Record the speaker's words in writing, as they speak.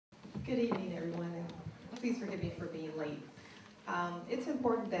Good evening, everyone, and please forgive me for being late. It's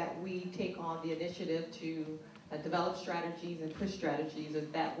important that we take on the initiative to develop strategies and push strategies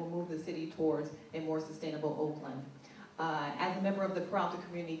that will move the city towards a more sustainable Oakland. As a member of the Peralta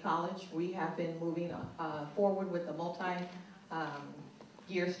Community College, we have been moving forward with a multi-year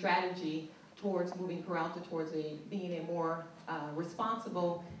strategy towards moving Peralta towards being a more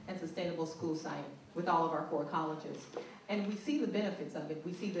responsible and sustainable school site with all of our 4 colleges. And we see the benefits of it.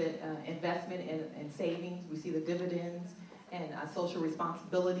 We see the investment in savings, we see the dividends and social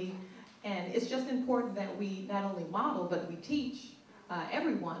responsibility. And it's just important that we not only model, but we teach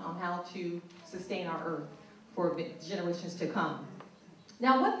everyone on how to sustain our earth for generations to come.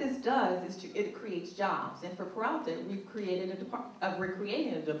 Now what this does is it creates jobs. And for Peralta, we're creating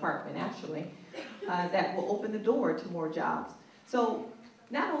a department actually that will open the door to more jobs. So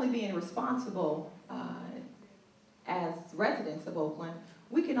not only being responsible as residents of Oakland,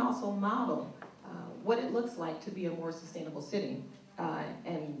 we can also model what it looks like to be a more sustainable city.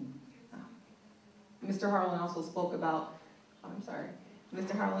 Mr. Harlan also spoke about,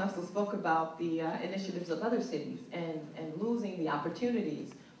 Mr. Harlan also spoke about the initiatives of other cities and losing the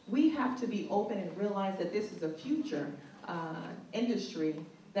opportunities. We have to be open and realize that this is a future industry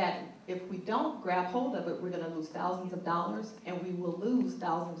that if we don't grab hold of it, we're going to lose thousands of dollars and we will lose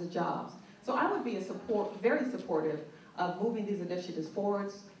thousands of jobs. So I would be very supportive of moving these initiatives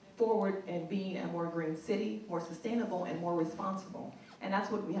forward and being a more green city, more sustainable and more responsible. And that's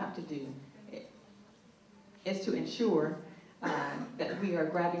what we have to do, is to ensure that we are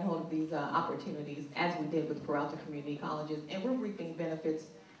grabbing hold of these opportunities as we did with Peralta Community Colleges. And we're reaping benefits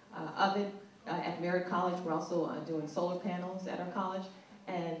of it. At Mayoral College, we're also doing solar panels at our college.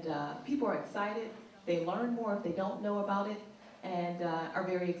 And people are excited. They learn more if they don't know about it and are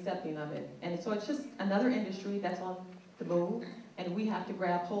very accepting of it. And so it's just another industry that's on the move, and we have to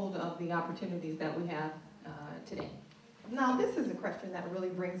grab hold of the opportunities that we have today. Now, this is a question that really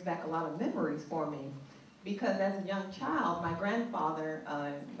brings back a lot of memories for me, because as a young child, my grandfather,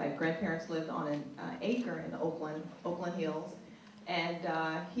 my grandparents lived on an acre in Oakland Hills, and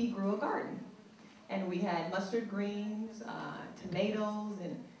he grew a garden. And we had mustard greens, tomatoes,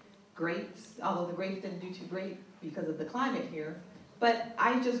 and grapes, although the grapes didn't do too great because of the climate here. But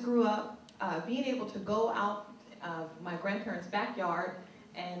I just grew up being able to go out my grandparents' backyard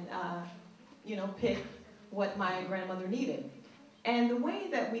and pick what my grandmother needed. And the way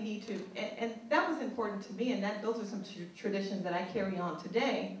that we need to, and that was important to me, and those are some traditions that I carry on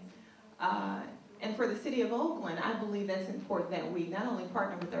today. And for the city of Oakland, I believe that's important that we not only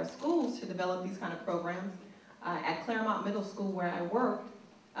partner with our schools to develop these kind of programs. At Claremont Middle School, where I worked,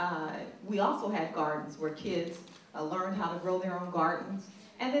 we also had gardens where kids learned how to grow their own gardens.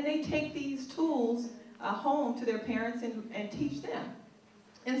 And then they take these tools home to their parents and teach them.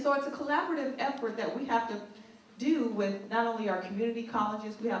 And so it's a collaborative effort that we have to do with not only our community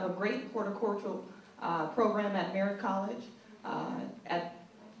colleges. We have a great horticultural program at Mayoral College,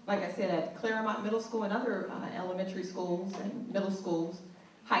 like I said, at Claremont Middle School and other elementary schools and middle schools,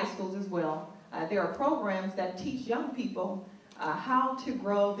 high schools as well. There are programs that teach young people how to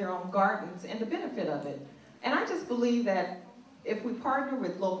grow their own gardens and the benefit of it. And I just believe that if we partner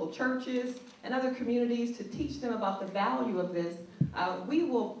with local churches and other communities to teach them about the value of this, we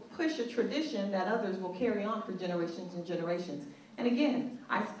will push a tradition that others will carry on for generations and generations. And again,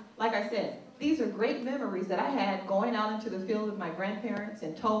 like I said, these are great memories that I had going out into the field with my grandparents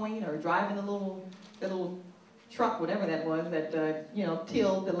and towing or driving the little truck, whatever that was, that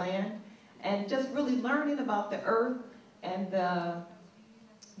tilled the land, and just really learning about the earth and the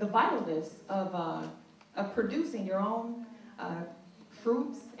vitalness of producing your own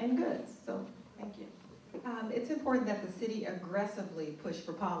fruits and goods. So, thank you. It's important that the city aggressively push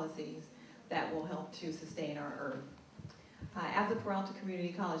for policies that will help to sustain our earth. As a Peralta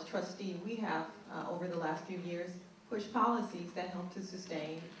Community College trustee, we have, over the last few years, pushed policies that help to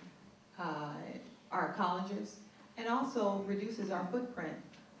sustain our colleges and also reduces our footprint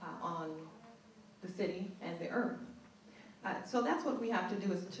on the city and the earth. So that's what we have to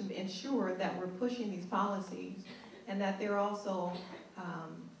do, is to ensure that we're pushing these policies and that they're also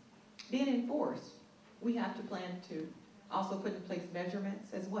being enforced. We have to plan to also put in place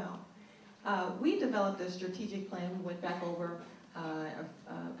measurements as well. We developed a strategic plan. We went back over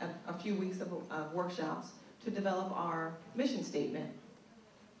a few weeks of workshops to develop our mission statement.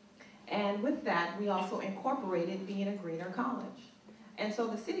 And with that, we also incorporated being a greener college. And so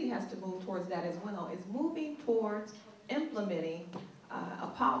the city has to move towards that as well. It's moving towards implementing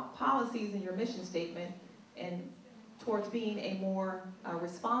policies in your mission statement and towards being a more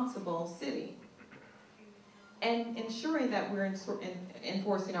responsible city. and ensuring that we're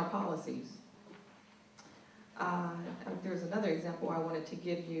enforcing our policies. There's another example I wanted to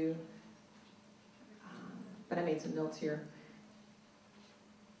give you, but I made some notes here.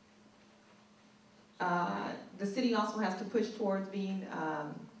 The city also has to push towards being,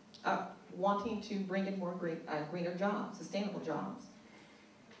 wanting to bring in more greener jobs, sustainable jobs.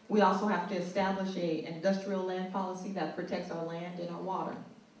 We also have to establish an industrial land policy that protects our land and our water.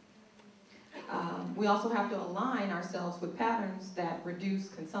 We also have to align ourselves with patterns that reduce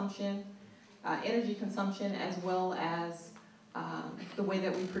consumption, energy consumption, as well as the way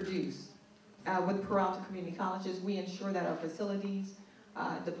that we produce. With Peralta Community Colleges, we ensure that our facilities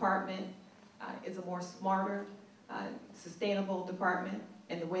department is a more smarter, sustainable department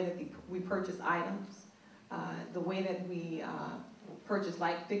in the way that we purchase items, the way that we purchase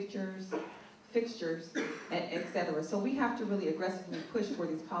light fixtures, etc. So we have to really aggressively push for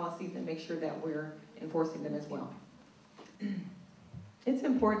these policies and make sure that we're enforcing them as well. It's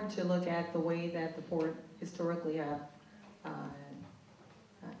important to look at the way that the port historically have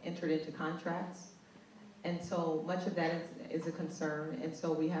entered into contracts. And so much of that is a concern. And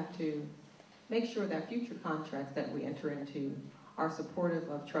so we have to make sure that future contracts that we enter into are supportive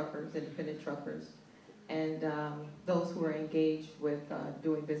of truckers, independent truckers, and those who are engaged with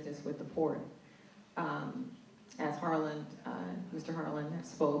doing business with the port. As Mr. Harlan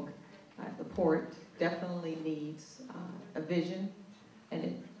spoke, the port definitely needs a vision, and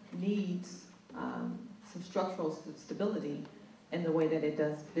it needs some structural stability in the way that it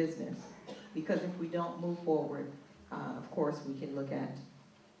does business. Because if we don't move forward, of course, we can look at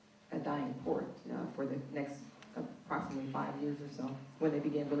a dying port for the next approximately 5 years or so when they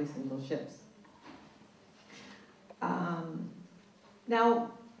begin releasing those ships.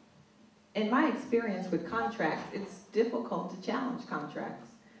 Now, in my experience with contracts, it's difficult to challenge contracts.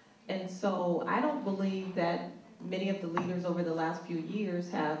 And so I don't believe that many of the leaders over the last few years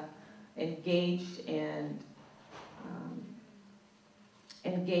have engaged in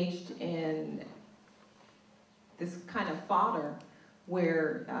this kind of fodder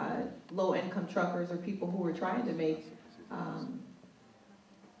where low-income truckers or people who are trying to make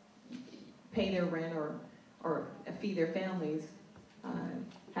pay their rent or feed their families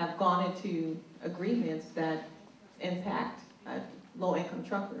have gone into agreements that impact low-income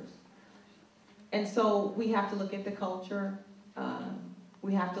truckers. And so we have to look at the culture.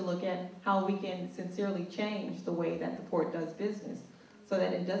 We have to look at how we can sincerely change the way that the port does business so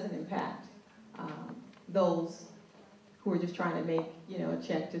that it doesn't impact those who are just trying to make, a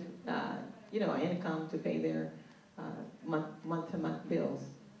check to, income to pay their month-to-month bills.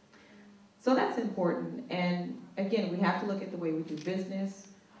 So that's important. And again, we have to look at the way we do business.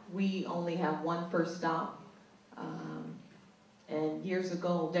 We only have one first stop. And years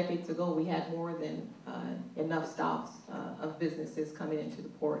ago, decades ago, we had more than enough stops of businesses coming into the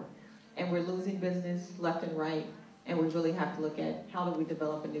port. And we're losing business left and right. And we really have to look at how do we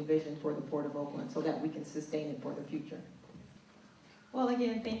develop a new vision for the Port of Oakland so that we can sustain it for the future. Well,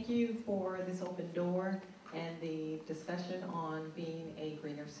 again, thank you for this open door and the discussion on being a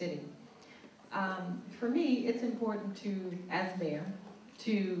greener city. For me, it's important to, as mayor,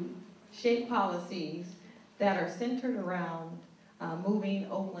 to shape policies that are centered around moving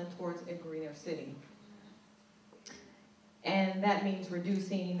Oakland towards a greener city. And that means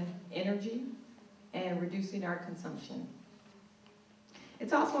reducing energy and reducing our consumption.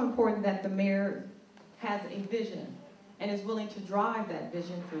 It's also important that the mayor has a vision and is willing to drive that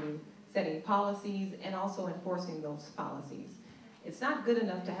vision through setting policies and also enforcing those policies. It's not good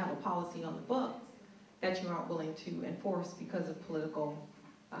enough to have a policy on the books that you aren't willing to enforce because of political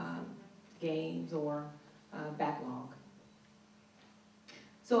gains or backlog.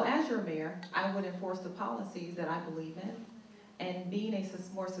 So as your mayor, I would enforce the policies that I believe in, and being a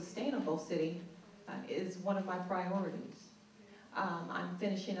more sustainable city is one of my priorities. I'm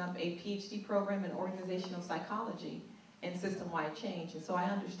finishing up a PhD program in organizational psychology and system-wide change, and so I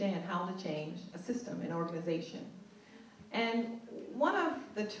understand how to change a system, an organization. And one of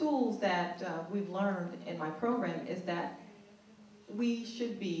the tools that we've learned in my program is that we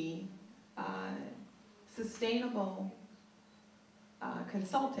should be sustainable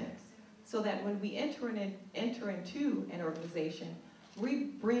consultants, so that when we enter into an organization, we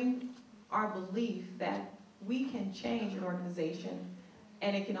bring our belief that we can change an organization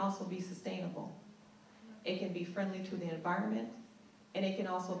and it can also be sustainable. It can be friendly to the environment, and it can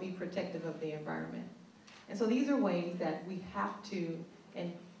also be protective of the environment. And so these are ways that we have to,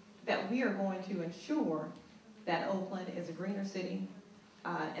 and that we are going to ensure that Oakland is a greener city.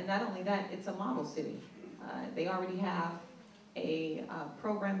 And not only that, it's a model city. They already have a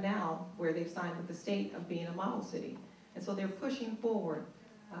program now where they've signed with the state of being a model city. And so they're pushing forward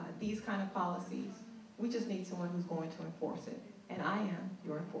these kind of policies. We just need someone who's going to enforce it. And I am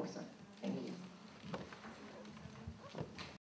your enforcer. Thank you.